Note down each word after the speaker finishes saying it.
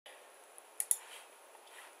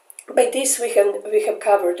By this we have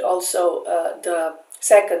covered also the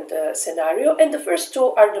second scenario, and the first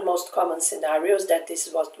two are the most common scenarios. That is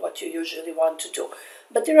what you usually want to do.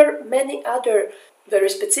 But there are many other very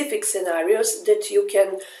specific scenarios that you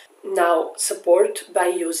can now support by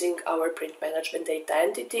using our print management data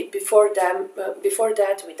entity. Before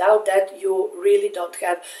that, without that, you really don't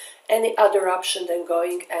have any other option than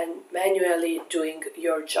going and manually doing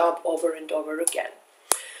your job over and over again.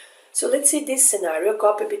 So let's see this scenario,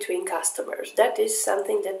 copy between customers. That is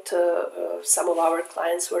something that some of our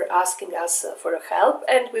clients were asking us for help,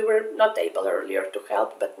 and we were not able earlier to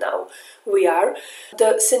help, but now we are.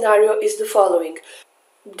 The scenario is the following.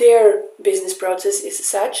 Their business process is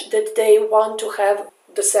such that they want to have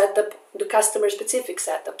the setup, the customer-specific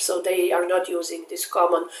setup, so they are not using this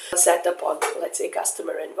common setup on, let's say,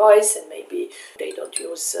 customer invoice, and maybe they don't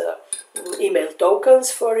use email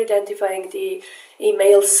tokens for identifying the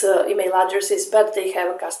email addresses, but they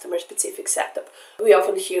have a customer-specific setup. We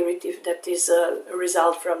often hear it if that is a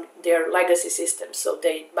result from their legacy system, so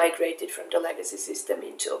they migrated from the legacy system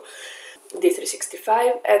into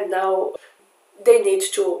D365, and now they need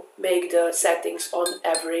to make the settings on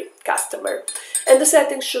every customer. And the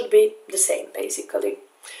settings should be the same, basically.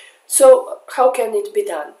 So how can it be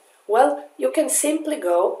done? Well, you can simply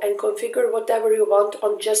go and configure whatever you want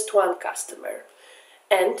on just one customer.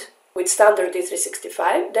 And with standard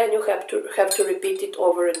D365, then you have to repeat it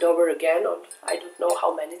over and over again on I don't know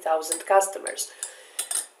how many thousand customers.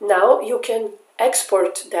 Now you can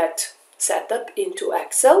export that setup into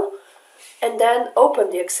Excel, and then open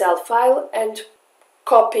the Excel file and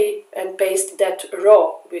copy and paste that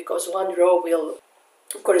row, because one row will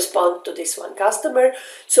correspond to this one customer.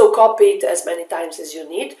 So copy it as many times as you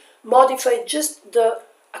need, modify just the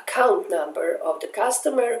account number of the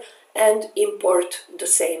customer, and import the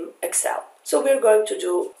same Excel. So we're going to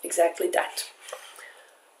do exactly that.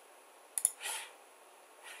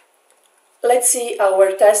 Let's see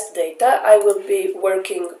our test data. I will be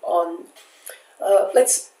working on,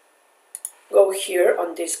 let's go here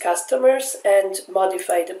on these customers and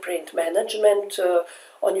modify the print management.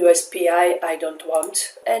 On USPI, I don't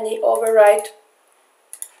want any override,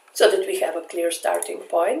 so that we have a clear starting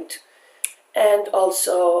point. And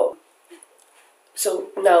also, so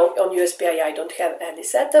now on USPI I don't have any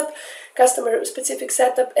setup, customer specific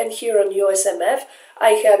setup, and here on USMF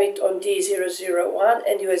I have it on D001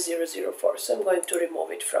 and US004, so I'm going to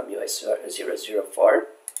remove it from US004.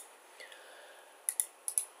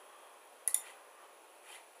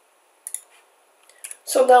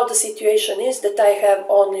 So now the situation is that I have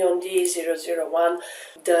only on D001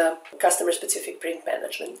 the customer specific print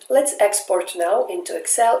management. Let's export now into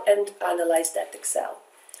Excel and analyze that Excel.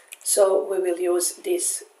 So we will use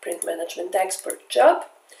this print management export job,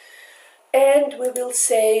 and we will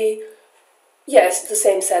say, yes, the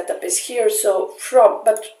same setup is here, so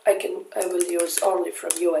but I will use only from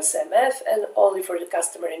USMF and only for the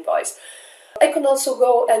customer invoice. I can also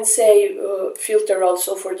go and say filter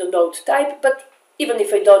also for the note type, but even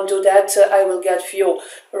if I don't do that, I will get few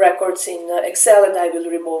records in Excel, and I will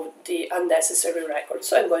remove the unnecessary records.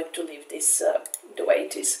 So I'm going to leave this the way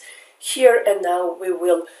it is here, and now we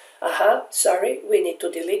will, sorry, we need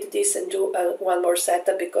to delete this and do one more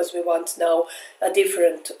setup, because we want now a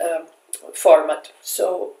different format.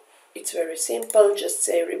 So it's very simple, just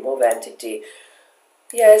say remove entity,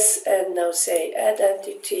 yes, and now say add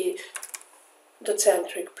entity,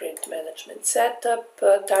 Docentric print management setup,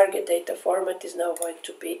 target data format is now going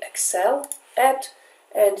to be Excel, add,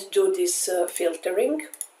 and do this filtering.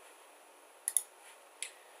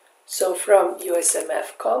 So from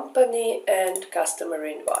USMF company and customer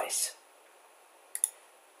invoice.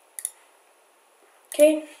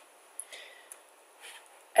 Okay,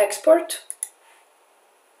 export.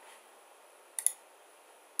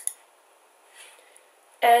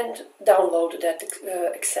 And download that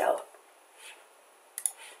Excel.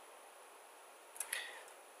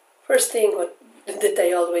 First thing that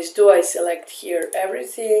I always do, I select here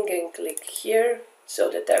everything and click here so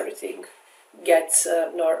that everything gets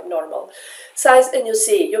normal size. And you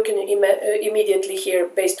see, you can immediately here,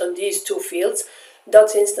 based on these two fields,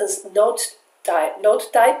 dot instance note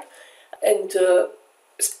type and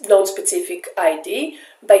node specific ID.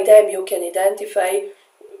 By them you can identify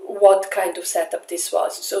what kind of setup this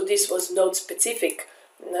was. So this was node specific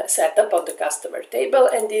setup on the customer table,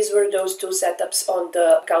 and these were those two setups on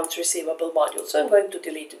the accounts receivable module. So I'm going to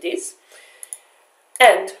delete this,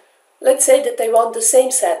 and let's say that I want the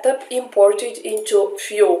same setup imported into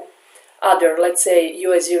few other, let's say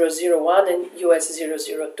US001 and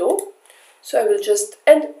US002. So I will just,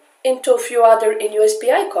 and into a few other in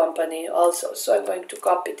USPI company also. So I'm going to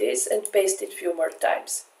copy this and paste it a few more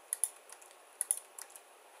times.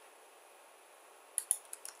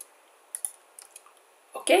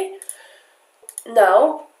 Okay,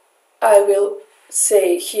 now I will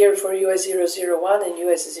say here for US001 and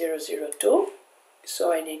US002,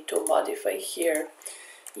 so I need to modify here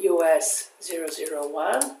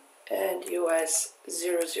US001 and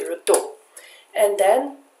US002. And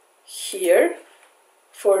then here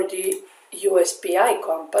for the USPI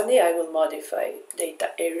company, I will modify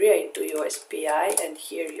data area into USPI and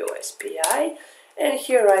here USPI. And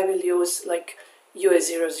here I will use like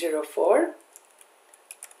US004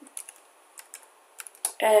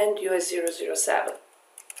 and US007.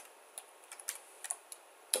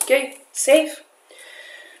 Okay, save.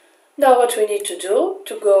 Now what we need to do,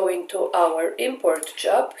 to go into our import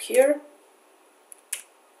job here,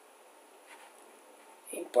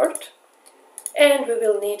 import, and we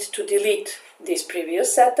will need to delete this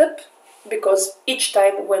previous setup, because each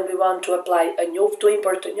time when we want to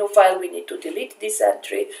import a new file, we need to delete this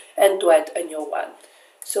entry and to add a new one.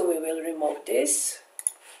 So we will remove this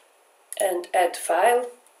and add file.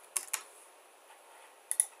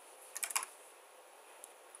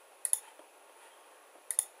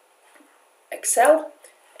 Excel,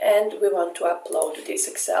 and we want to upload this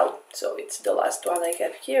Excel, so it's the last one I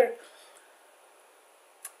have here.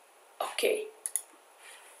 Okay,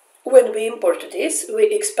 when we import this,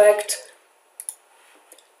 we expect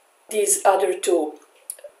these other two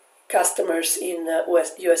customers in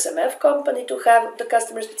USMF company to have the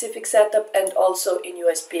customer specific setup, and also in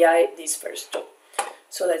USPI these first two.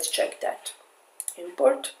 So let's check that.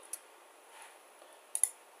 Import.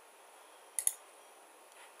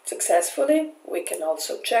 Successfully. We can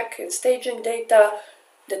also check in staging data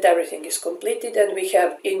that everything is completed, and we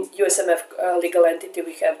have in USMF legal entity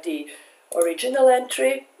we have the original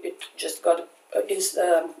entry, it just got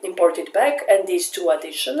imported back, and these two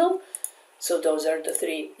additional, so those are the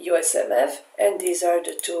three USMF, and these are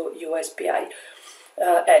the two USPI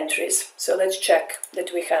entries. So let's check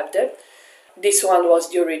that we have them. This one was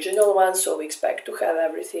the original one, so we expect to have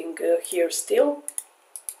everything here still.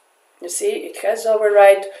 You see, it has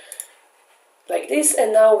override like this,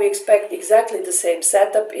 and now we expect exactly the same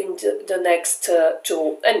setup in the next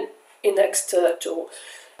two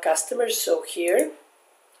customers. So here,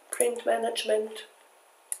 print management,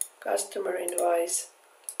 customer invoice.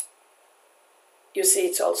 You see,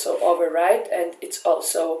 it's also override and it's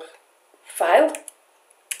also file,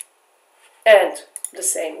 and the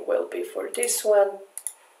same will be for this one.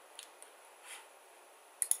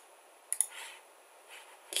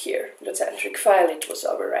 Here, Docentric file, it was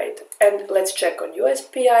override. And let's check on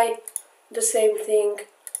USPI, the same thing,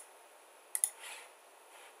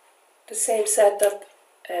 the same setup,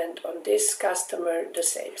 and on this customer, the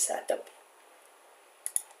same setup.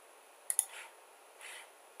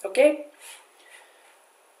 Okay?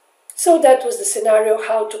 So that was the scenario,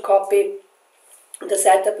 how to copy the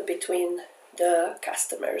setup between the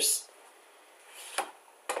customers.